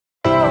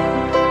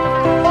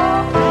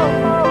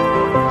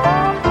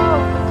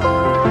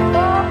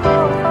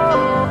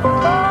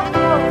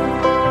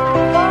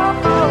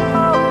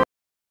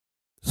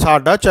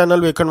साडा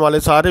चैनल वेखण वाले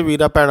सारे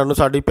वीरां भैणां नूं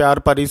साडी प्यार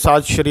भरी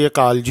सत श्री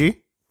अकाल जी।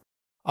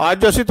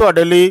 अज असीं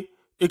तुहाडे लई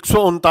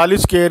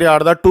 139 स्क्वेयर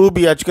यार्ड का 2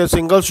 BHK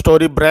single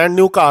storey brand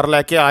new घर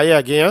लैके आए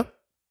हैगे आ।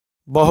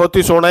 बहुत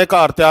ही सोहना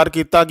घर तैयार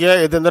किया गया।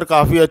 ये अंदर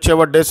काफ़ी अच्छे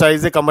वड्डे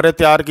साइज़ के कमरे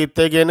तैयार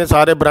किए गए हैं।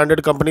 सारे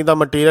ब्रांडेड कंपनी का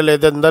मटीरियल ये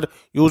अंदर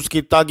यूज़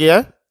किया गया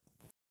है।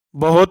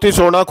 बहुत ही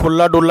सोहना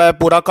खुला डुला है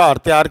पूरा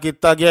घर तैयार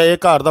किया गया। ये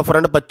घर का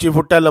फ्रंट 25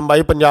 फुट है,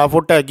 लंबाई 50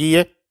 फुट हैगी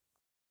है।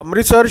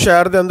 अमृतसर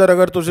शहर के अंदर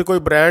अगर तुसी कोई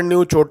ब्रांड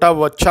न्यू छोटा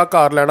अच्छा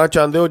घर लेना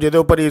चाहते हो जिहदे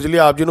उपर ईजिली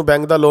आप जी नूं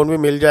बैंक का लोन भी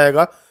मिल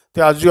जाएगा,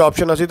 तो अज की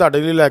ऑप्शन असीं तुहाडे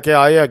लई लैके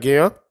आए हैगे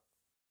आ।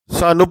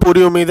 सानू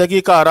पूरी उम्मीद है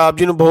कि घर आप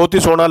जी नूं बहुत ही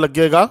सोहना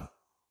लगेगा।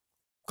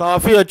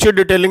 काफ़ी अच्छी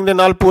डिटेलिंग के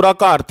नाल पूरा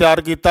घर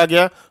तैयार किया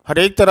गया।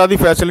 हरेक तरह की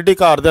फैसिलिटी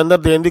घर के अंदर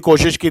देने की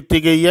कोशिश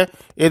की गई है।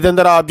 ये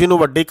अंदर आप जी नूं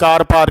वड्डी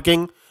car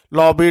parking,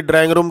 lobby,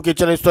 drawing room,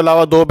 kitchen, इस तो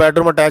अलावा 2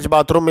 बैडरूम अटैच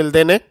बाथरूम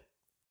मिलते हैं।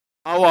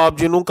 आओ आप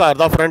जी नूं घर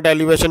का फ्रंट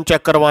एलीवेशन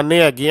चैक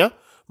करवाने हैगे आ।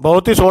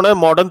 बहुत ही सोहना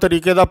मॉडर्न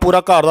तरीके का पूरा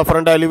घर का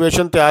फ्रंट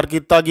एलीवेशन तैयार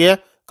किया गया।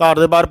 घर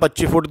के बाहर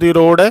 25 फुट की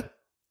रोड है।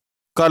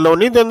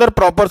 कॉलोनी के अंदर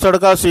प्रॉपर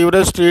सड़क,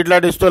 सीवरेज, स्ट्रीट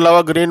लाइट, इस तो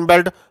अलावा ग्रीन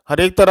बेल्ट,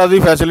 हरेक तरह की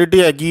फैसिलिटी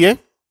हैगी है।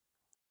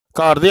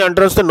 घर के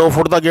एंट्रेंस से 9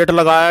 फुट का गेट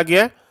लगाया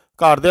गया।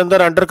 घर के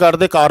अंदर एंटर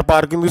करते कार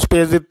पार्किंग की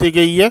स्पेस दी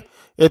गई है।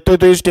 इतों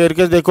तो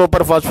स्टेयरकेस देखो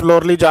ऊपर फर्स्ट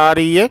फ्लोर ली जा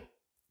रही है।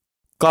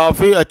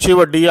 काफ़ी अच्छी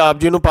वड्डी आप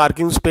जी नूं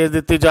पार्किंग स्पेस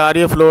दी जा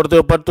रही है। फ्लोर के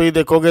उपर तुम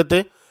देखोगे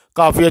तो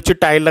काफ़ी अच्छी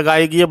टाइल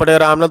लगाई गई है। बड़े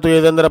आराम नाल तुसीं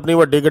इहदे अंदर अपनी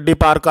वड्डी गड्डी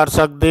पार्क कर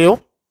सकते हो।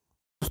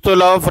 उस तो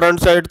अलावा फ्रंट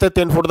साइड से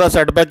 3 फुट का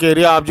सैटबैक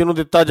एरिया आप जी नूं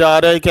दिता जा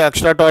रहा है। एक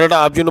एक्स्ट्रा टॉयलेट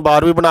आप जी नूं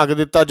बाहर भी बना के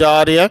दिता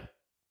जा रहा है।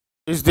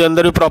 इस दे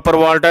अंदर भी proper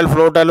wall tile,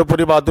 floor tile,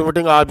 पूरी बाथरूम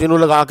फिटिंग आप जी नूं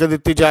लगा के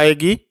दी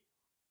जाएगी।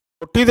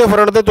 कोठी के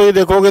फ्रंट से तुसीं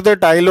देखोगे तो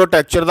टाइल और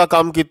टैक्चर का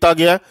काम किया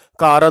गया।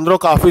 घर अंदरों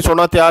काफ़ी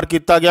सोहना तैयार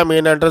किया गया।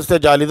 मेन एंट्रेंस से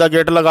जाली का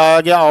गेट लगाया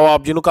गया। आओ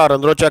आप जी नूं घर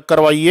अंदरों चैक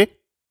करवाइए।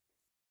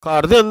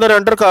 घर के अंदर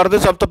एंटर करते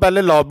सब तो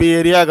पहले लॉबी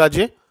एरिया है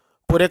जी।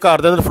 पूरे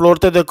घर के अंदर फ्लोर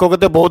से देखोगे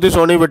तो बहुत ही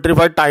सोहनी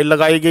विट्रीफाइड टाइल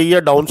लगाई गई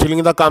है। डाउन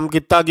सीलिंग का काम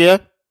किया गया।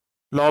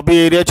 लॉबी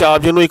एरिया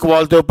आप जी नूं एक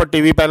वॉल के उपर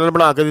टीवी पैनल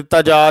बना के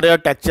दिता जा रहा है।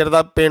 टैक्चर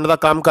का पेंट का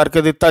काम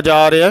करके दिता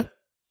जा रहा है।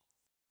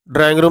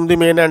 ड्राइंग रूम की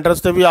मेन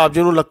एंट्रेंस से भी आप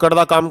जी नूं लक्कड़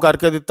का काम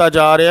करके दिता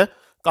जा रहा है।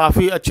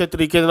 काफ़ी अच्छे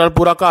तरीके नाल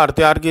पूरा घर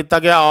तैयार किया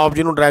गया। आप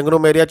जी नूं ड्राइंग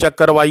रूम एरिया चेक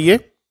करवाइए।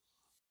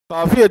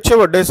 काफ़ी अच्छे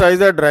वड्डे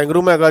साइज़ है ड्राइंग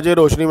रूम हैगा जी।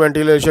 रोशनी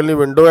वेंटिलेशन ली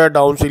विंडो है।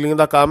 डाउन सीलिंग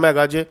का काम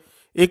हैगा जी।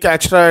 एक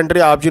एक्स्ट्रा एंट्री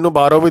आप जी नूं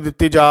बाहरों भी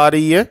दी जा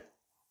रही है।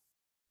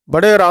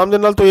 बड़े आराम के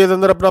नाल तुसीं इहदे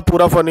अंदर अपना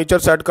पूरा फर्नीचर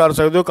सैट कर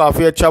सकते हो।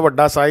 काफ़ी अच्छा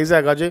वड्डा साइज़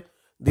हैगा जी।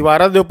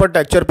 दीवारों के उपर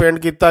टैक्चर पेंट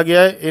किया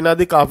गया है। इन्हां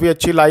दी काफ़ी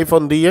अच्छी लाइफ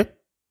होंदी है।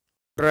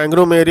 ड्राइंग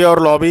रूम एरिया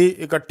और लॉबी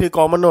इकट्ठी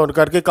कॉमन होने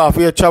करके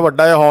काफ़ी अच्छा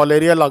वड्डा हॉल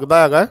एरिया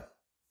लगता है।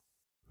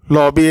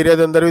 लॉबी एरिया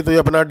के अंदर भी तुसीं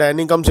अपना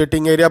डाइनिंग कम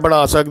सिटिंग एरिया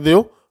बना सकते हो।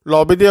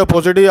 लॉबी के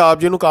अपोजिट ही आप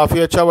जी नूं काफ़ी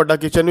अच्छा वड्डा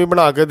किचन भी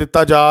बना के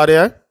दिता जा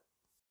रहा है।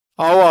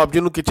 आओ आप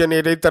जी नूं किचन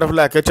एरिया की तरफ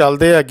लैके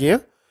चलते हैं।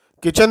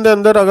 किचन के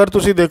अंदर अगर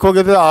तुसीं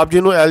देखोगे तो आप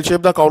जी नूं L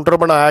शेप का काउंटर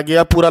बनाया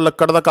गया। पूरा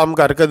लक्कड़ का काम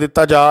करके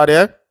दिता जा रहा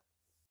है।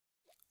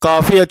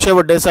 काफ़ी अच्छे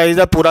वड्डे साइज़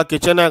का पूरा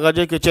किचन हैगा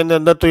जी। किचन के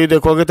अंदर तुसीं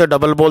देखोगे तो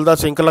डबल बोल का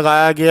सिंक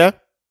लगाया गया है।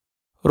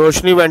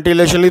 रोशनी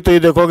वेंटिलेशन लिए तुसीं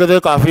देखोगे तो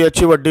काफ़ी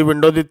अच्छी वड्डी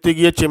विंडो दी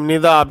गई है। चिमनी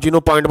का आप जी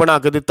नूं पॉइंट बना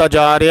के दिता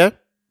जा रहा है।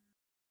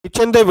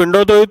 किचन के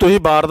विंडो तो ही तुसीं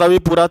बाहर का भी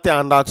पूरा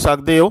ध्यान रख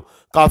सकते हो।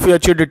 काफ़ी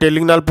अच्छी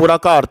डिटेलिंग नाल पूरा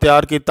घर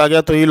तैयार किया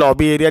गया। तुसीं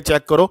लॉबी एरिया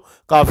चेक करो।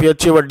 काफ़ी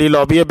अच्छी वड्डी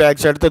लॉबी है। बैक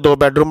साइड से 2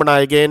 बैडरूम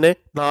बनाए गए हैं।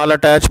 नाल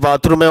अटैच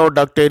बाथरूम है और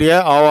डक्ट एरिया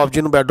है। आओ आप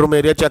जी नूं बैडरूम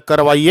एरिया चेक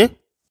करवाइए।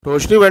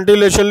 रोशनी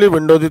वेंटिलेशन लिए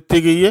विंडो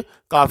दी गई है।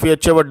 काफ़ी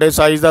अच्छे वड्डे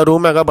साइज़ का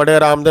रूम है। बड़े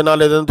आराम के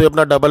नाल तुसीं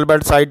अपना डबल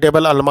बैड, साइड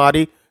टेबल,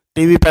 अलमारी,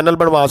 टीवी पैनल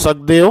बनवा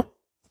सकते हो।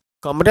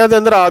 कमरिਆਂ के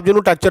अंदर आप जी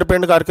नूं टैक्चर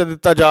पेंट करके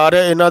दिता जा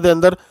रहा है। इन्हां दे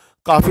अंदर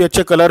काफ़ी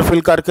अच्छे कलर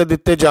फिल करके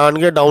दिते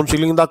जाएंगे। डाउन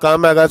सीलिंग का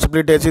काम है।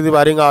 स्प्लिट AC की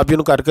वायरिंग आप जी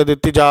नूं करके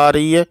दी जा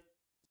रही है।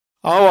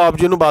 आओ आप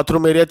जी नूं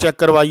बाथरूम एरिया चेक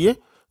करवाइए।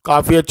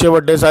 काफ़ी अच्छे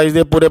वड्डे साइज़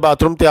के पूरे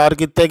बाथरूम तैयार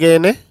किए गए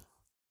हैं।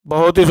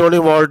 बहुत ही सोहनी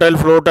वॉल टाइल,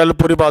 फ्लोर टाइल,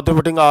 पूरी बाथरूम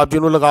फिटिंग आप जी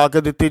नूं लगा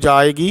के दी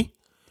जाएगी।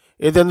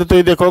 ये अंदर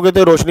तुसीं देखोगे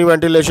तो रोशनी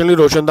वेंटिलेशन लिए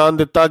रोशनदान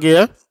दिता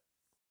गया है।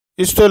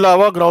 इस तो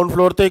अलावा ग्राउंड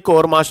फ्लोर पर एक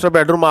और मास्टर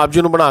बैडरूम आप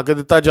जी नूं बना के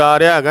दिता जा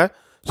रहा है।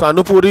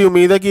 सानू पूरी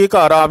उम्मीद है कि ये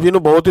घर आप जी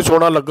नूं बहुत ही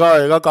सोहना लगा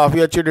होएगा। काफ़ी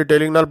अच्छी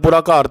डिटेलिंग नाल पूरा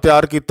घर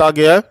तैयार किया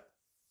गया है।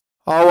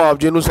 आओ आप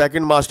जी नूं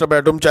सैकेंड मास्टर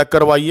बैडरूम चेक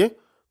करवाइए।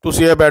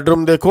 तुसीं ये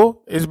बैडरूम देखो।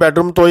 इस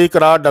बैडरूम तो ही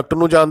करा डक्ट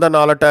नूं जांदा,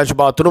 नाल अटैच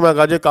बाथरूम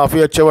हैगा जी।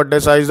 काफ़ी अच्छे वड्डे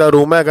साइज़ का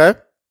रूम है।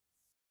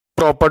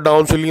 प्रॉपर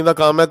डाउन सीलिंग का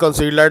काम है।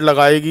 कंसील लाइट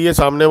लगाई गई है।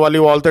 सामने वाली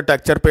वॉल से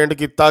टैक्चर पेंट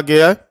किया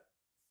गया है।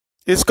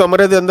 इस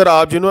कमरे के अंदर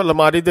आप जी नूं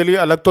अलमारी के लिए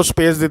अलग तो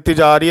स्पेस दी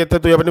जा रही है। इत्थे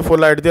तुसीं अपनी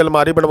फुल हाइट की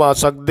अलमारी बनवा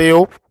सकते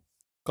हो।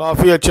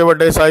 काफ़ी अच्छे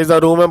वड्डे साइज़ का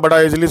रूम है। बड़ा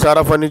ईजिली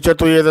सारा फर्नीचर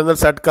तुसीं इहदे अंदर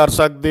सैट कर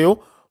सकते हो।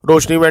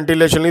 रोशनी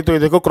वेंटिलेशन लिए तुसीं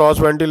देखो क्रॉस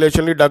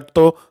वेंटिलेशन लिए डक्ट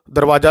तो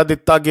दरवाजा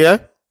दिता गया है।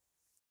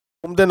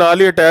 रूम के नाल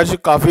ही अटैच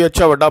काफ़ी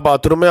अच्छा वड्डा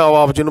बाथरूम है। आओ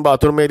आप जी नूं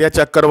बाथरूम एरिया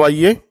चेक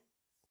करवाइए।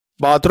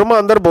 बाथरूम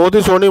अंदर बहुत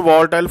ही सोहनी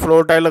वॉल टाइल,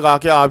 फ्लोर टाइल लगा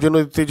के आप जी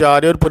नूं दी जा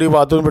रही है और पूरी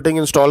बाथरूम फिटिंग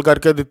इंस्टॉल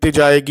करके दी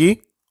जाएगी।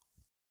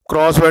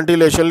 क्रॉस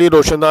वेंटिलेशन लिए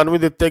रोशनदान भी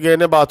दिते गए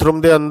हैं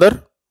बाथरूम के अंदर।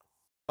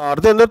 घर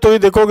के अंदर तुसीं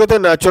देखोगे तो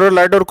नैचुरल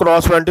लाइट और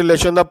क्रॉस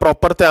वेंटिलेशन का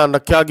प्रॉपर ध्यान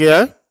रखा गया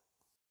है।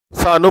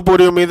 ਸਾਨੂੰ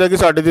ਪੂਰੀ ਉਮੀਦ ਹੈ ਕਿ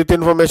ਸਾਡੀ ਦਿੱਤੀ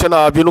ਇਨਫੋਰਮੇਸ਼ਨ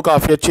ਆਪ ਜੀ ਨੂੰ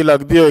ਕਾफ़ी अच्छी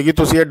लगती होगी।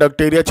 तुसीं ये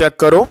डक्ट एरिया चैक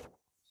करो।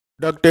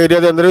 डक्ट एरिया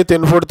के अंदर भी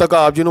 3 फुट तक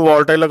आप जी ਨੂੰ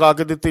वॉल्टाई लगा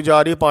के दी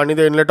जा रही है। पानी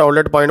के इनलेट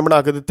आउटलेट पॉइंट बना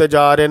के दिए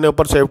जा रहे हैं।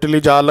 उपर सेफ्टी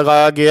लिए जाल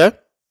लगाया गया है।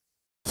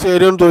 इस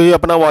एरिया में तुसीं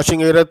अपना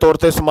वॉशिंग एरिया तौर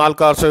पर इस्तेमाल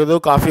कर सकते हो।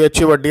 काफ़ी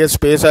अच्छी वड्डी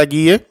स्पेस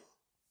हैगी है।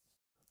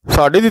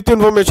 साड़ी दी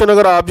इनफॉर्मेशन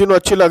अगर आप जी को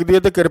अच्छी लगती है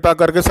तो कृपया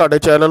करके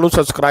साडे चैनल को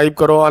सबसक्राइब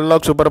करो।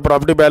 अनलॉक सुपर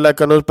प्रॉपर्टी बैल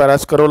आइकन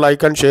प्रेस करो,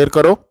 लाइक एंड शेयर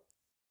करो।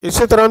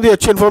 इसी तरह की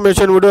अच्छी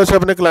इन्फॉर्मेशन वीडियो अस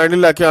अपने क्लाइंट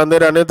लैके आते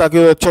रहने ताकि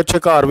वो अच्छे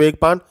घर वेख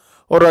पान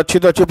और अच्छी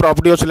तो अच्छी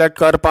प्रॉपर्टी सिलेक्ट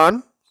कर पान।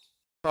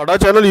 साडा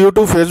चैनल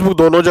यूट्यूब फेसबुक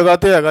दोनों जगह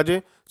पर हैगा जी।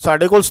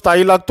 साढ़े को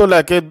 27 लाख तो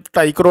लैके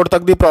 2.5 करोड़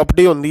तक की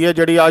प्रॉपर्टी होंगी है।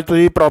 जी अज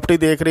तुम प्रॉपर्टी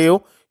देख रहे हो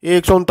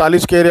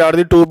 139 स्क्वायर यार्ड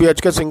की 2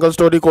 BHK सिंगल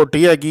स्टोरी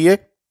कोठी हैगी है।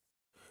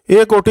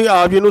 ये कोठी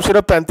आप जी को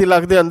सिर्फ 35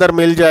 लाख के अंदर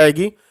मिल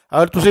जाएगी।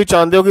 अगर तुम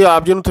चाहते हो कि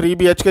आप जी को 3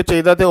 BHK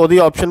चाहिए तो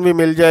वो ऑप्शन भी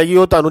मिल जाएगी।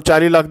 वो तुम्हें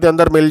 40 लाख के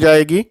अंदर मिल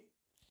जाएगी।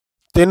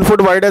 3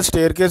 फुट वाइड है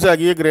स्टेयरकेस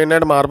हैगी है।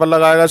 ग्रेनाइट मार्बल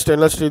लगाएगा।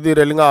 स्टेनलेस स्टील की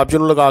रेलिंग आप जी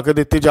को लगा के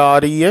दी जा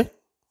रही है।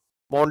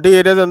 बाउंड्री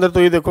एरिया के अंदर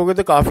तुम देखोगे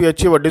तो काफ़ी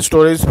अच्छी वड्डी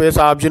स्टोरेज स्पेस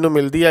आप जी को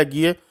मिलती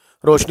हैगी है।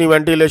 रोशनी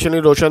वेंटिलेशन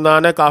ही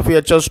रोशनदान है। काफ़ी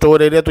अच्छा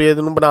स्टोर एरिया तुम ये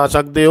बना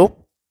सकते हो।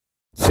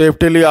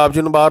 सेफ्टी लिए आप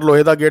जी को बाहर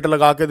लोहे का गेट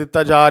लगा के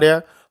दिता जा रहा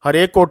है।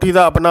 हरेक कोठी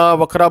का अपना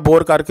वखरा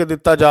बोर करके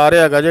दिता जा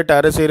रहा है जी।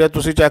 टैरेस एरिया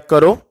तुम चैक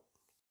करो।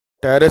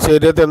 टैरेस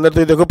एरिया के अंदर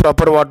तुम देखो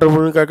प्रॉपर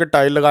वाटरप्रूफिंग करके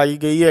टाइल लगाई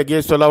गई हैगी।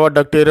 इस तो अलावा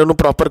डक्ट एरिया को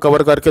प्रॉपर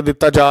कवर करके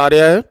दिता जा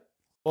रहा है।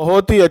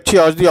 बहुत ही अच्छी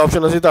आज की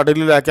ऑप्शन असीं तुहाडे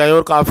लई लैके आए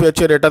और काफ़ी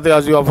अच्छे रेटा ते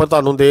आज की ऑफर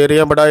तुहानूं दे रहे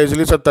हैं। बड़ा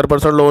ईजिली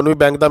 70% लोन भी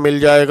बैंक का मिल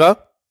जाएगा।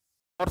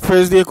 और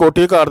फेस की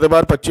कोठी घर के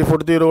बाहर 25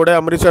 फुट की रोड है।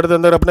 अमृतसर के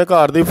अंदर अपने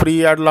घर की फ्री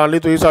एड लाने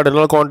तुसीं साडे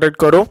नाल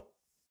कॉन्टैक्ट करो।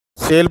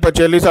 सेल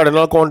परचेज लई साडे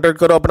नाल कॉन्टैक्ट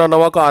करो। अपना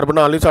नवा घर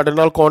बनाने लई साडे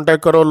नाल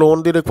कॉन्टैक्ट करो।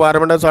 लोन की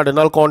रिक्वायरमेंट है साडे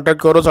नाल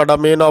कॉन्टैक्ट करो। साडा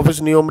मेन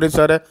ऑफिस न्यू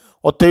अमृतसर है,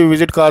 उत्थे भी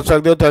विजिट कर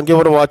सकते हो। Thank you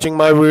for watching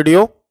my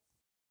video.